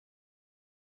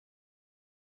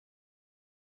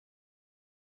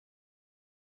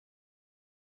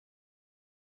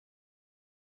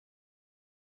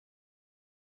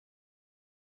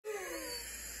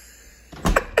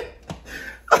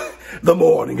the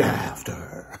morning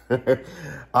after.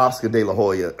 Oscar De La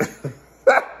Hoya.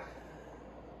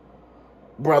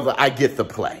 Brother, I get the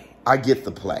play. I get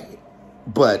the play.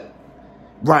 But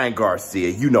Ryan Garcia,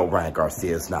 you know Ryan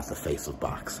Garcia is not the face of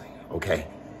boxing, okay?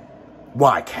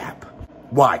 Why cap?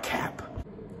 Why cap?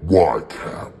 Why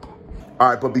cap? All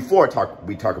right, but before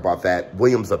we talk about that,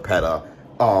 William Zepeda,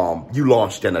 you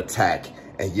launched an attack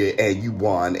and you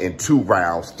won in 2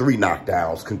 rounds, 3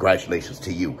 knockdowns. Congratulations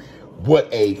to you.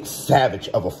 What a savage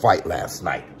of a fight last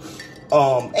night.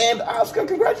 And Oscar,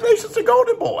 congratulations to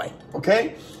Golden Boy,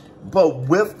 okay? But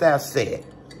with that said,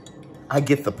 I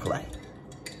get the play.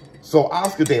 So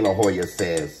Oscar De La Hoya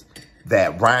says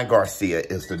that Ryan Garcia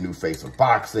is the new face of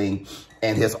boxing,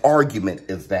 and his argument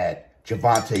is that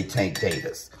Gervonta Tank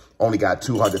Davis only got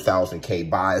 200,000 K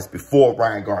buys before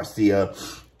Ryan Garcia,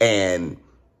 and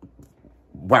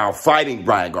while fighting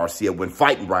Ryan Garcia,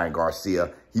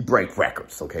 he break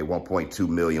records, okay? 1.2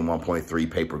 million,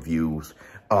 1.3 pay-per-views,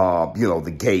 you know,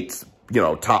 the Gates, you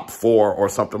know, top 4 or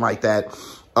something like that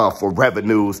for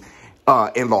revenues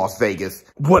in Las Vegas.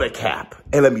 What a cap.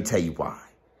 And let me tell you why.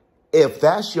 If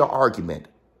that's your argument,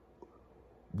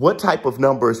 what type of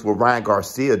numbers were Ryan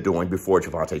Garcia doing before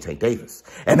Gervonta Tank Davis?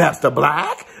 And that's the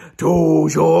black 2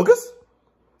 sugars.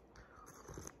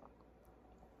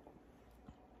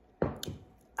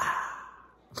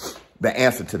 The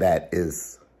answer to that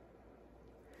is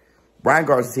Ryan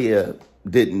Garcia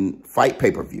didn't fight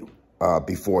pay-per-view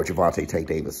before Gervonta Tank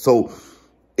Davis. So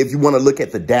if you want to look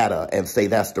at the data and say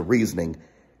that's the reasoning,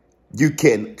 you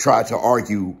can try to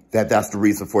argue that that's the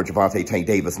reason for Gervonta Tank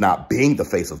Davis not being the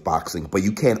face of boxing, but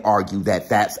you can't argue that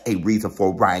that's a reason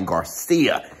for Ryan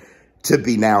Garcia to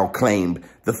be now claimed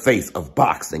the face of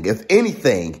boxing. If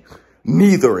anything,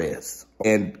 neither is.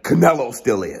 And Canelo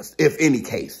still is, if any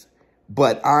case.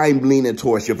 But I'm leaning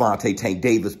towards Gervonta Tank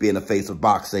Davis being the face of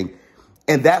boxing.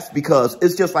 And that's because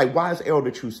it's just like, why is Errol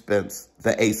the True Spence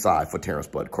the A-side for Terrence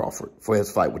Bud Crawford, for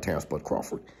his fight with Terrence Bud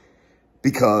Crawford?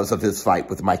 Because of his fight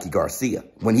with Mikey Garcia.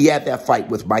 When he had that fight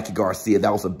with Mikey Garcia,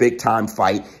 that was a big-time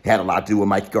fight. It had a lot to do with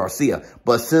Mikey Garcia.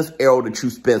 But since Errol the True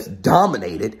Spence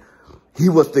dominated, he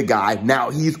was the guy.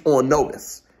 Now he's on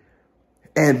notice.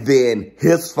 And then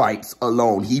his fights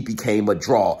alone, he became a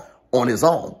draw on his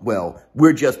own. Well,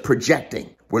 we're just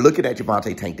projecting. We're looking at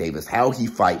Gervonta Tank Davis, how he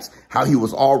fights, how he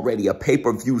was already a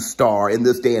pay-per-view star in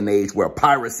this day and age where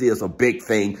piracy is a big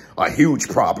thing, a huge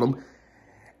problem.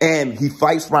 And he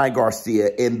fights Ryan Garcia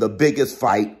in the biggest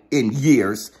fight in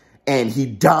years, and he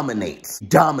dominates.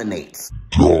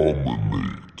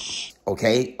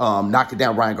 Okay? Knocking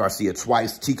down Ryan Garcia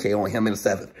twice, TKO on him in the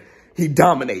 7th. He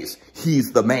dominates.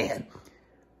 He's the man.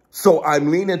 So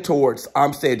I'm leaning towards,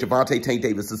 I'm saying Gervonta Tank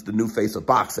Davis is the new face of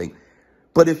boxing.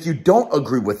 But if you don't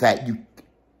agree with that,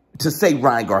 to say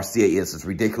Ryan Garcia is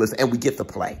ridiculous, and we get the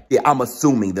play. Yeah, I'm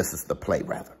assuming this is the play,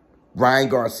 rather. Ryan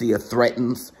Garcia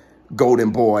threatens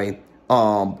Golden Boy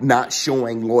not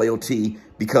showing loyalty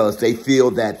because they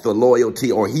feel that the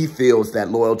loyalty, or he feels that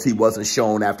loyalty wasn't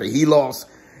shown after he lost.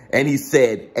 And he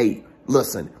said, hey,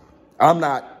 listen, I'm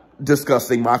not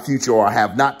discussing my future, or I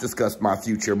have not discussed my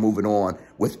future moving on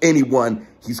with anyone.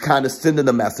 He's kind of sending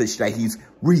a message that he's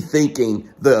rethinking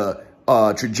the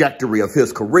trajectory of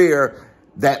his career.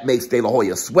 That makes De La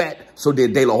Hoya sweat. So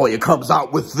then De La Hoya comes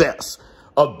out with this,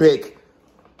 a big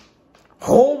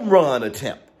home run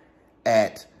attempt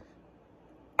at,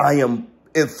 I am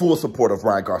in full support of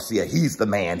Ryan Garcia. He's the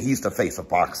man. He's the face of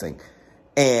boxing.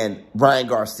 And Ryan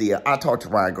Garcia, I talked to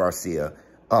Ryan Garcia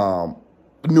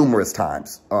numerous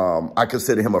times. I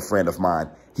consider him a friend of mine.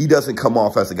 He doesn't come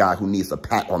off as a guy who needs a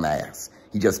pat on the ass.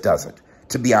 He just doesn't,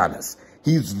 to be honest.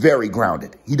 He's very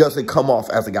grounded. He doesn't come off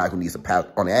as a guy who needs a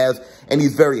pat on the ass, and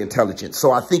he's very intelligent.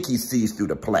 So I think he sees through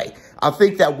the play. I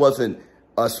think that wasn't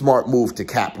a smart move to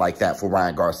cap like that for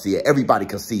Ryan Garcia. Everybody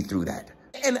can see through that.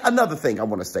 And another thing I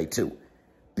want to say too,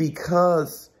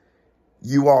 because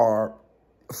you are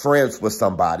friends with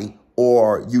somebody,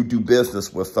 or you do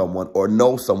business with someone, or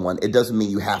know someone, it doesn't mean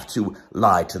you have to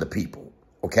lie to the people,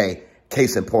 okay?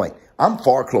 Case in point, I'm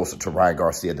far closer to Ryan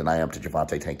Garcia than I am to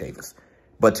Gervonta Tank Davis.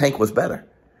 But Tank was better.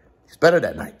 He's better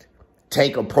that night.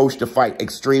 Tank approached the fight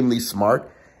extremely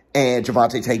smart, and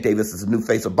Gervonta Tank Davis is a new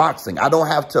face of boxing. I don't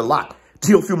have to lie.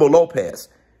 Teofimo Lopez.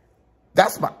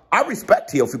 I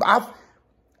respect Teofimo.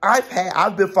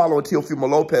 I've been following Teofimo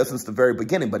Lopez since the very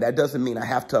beginning, but that doesn't mean I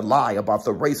have to lie about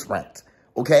the race rant,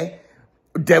 okay?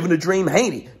 Devin the Dream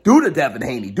Haney. Do the Devin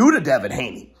Haney. Do the Devin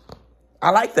Haney.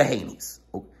 I like the Haneys.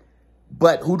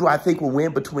 But who do I think will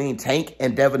win between Tank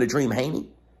and Devin the Dream Haney?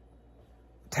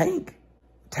 Tank.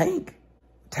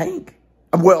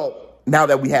 Well, now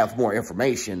that we have more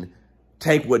information,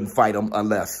 Tank wouldn't fight him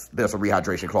unless there's a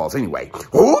rehydration clause anyway.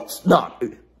 Oops, no,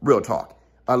 real talk.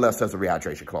 Unless there's a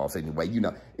rehydration clause anyway. You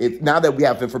know, now that we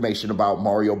have information about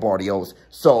Mario Barrios,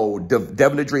 so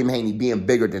Devin the Dream Haney being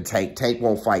bigger than Tank, Tank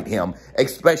won't fight him,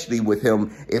 especially with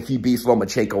him if he beats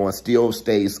Lomachenko and still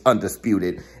stays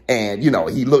undisputed. And, you know,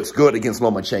 he looks good against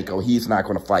Lomachenko. He's not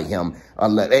going to fight him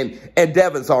unless, and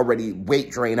Devin's already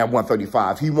weight drained at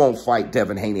 135. He won't fight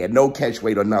Devin Haney at no catch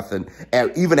weight or nothing,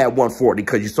 even at 140,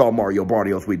 because you saw Mario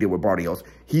Barrios, we did with Barrios.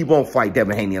 He won't fight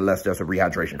Devin Haney unless there's a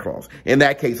rehydration clause. In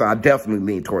that case, I definitely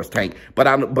lean towards Tank.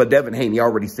 But Devin Haney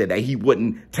already said that he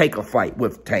wouldn't take a fight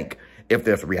with Tank if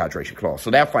there's a rehydration clause.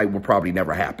 So that fight will probably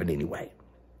never happen anyway.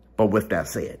 But with that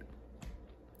said,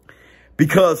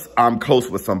 because I'm close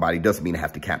with somebody doesn't mean I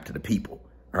have to cap to the people,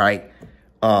 right?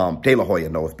 Dela Hoya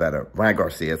knows better. Ryan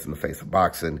Garcia is in the face of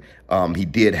boxing. He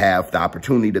did have the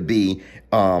opportunity to be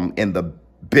in the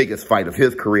biggest fight of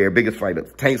his career, biggest fight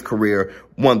of Tank's career,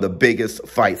 one of the biggest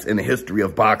fights in the history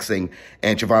of boxing,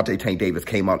 and Gervonta Tank Davis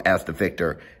came out as the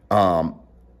victor.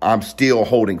 I'm still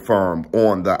holding firm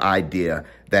on the idea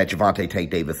that Gervonta Tank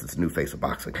Davis is the new face of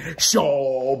boxing.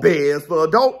 Showbiz for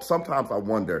adults. Sometimes I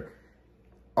wonder,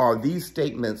 are these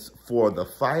statements for the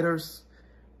fighters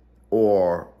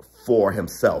or for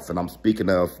himself? And I'm speaking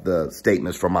of the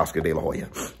statements from Oscar De La Hoya.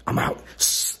 I'm out.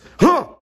 Huh.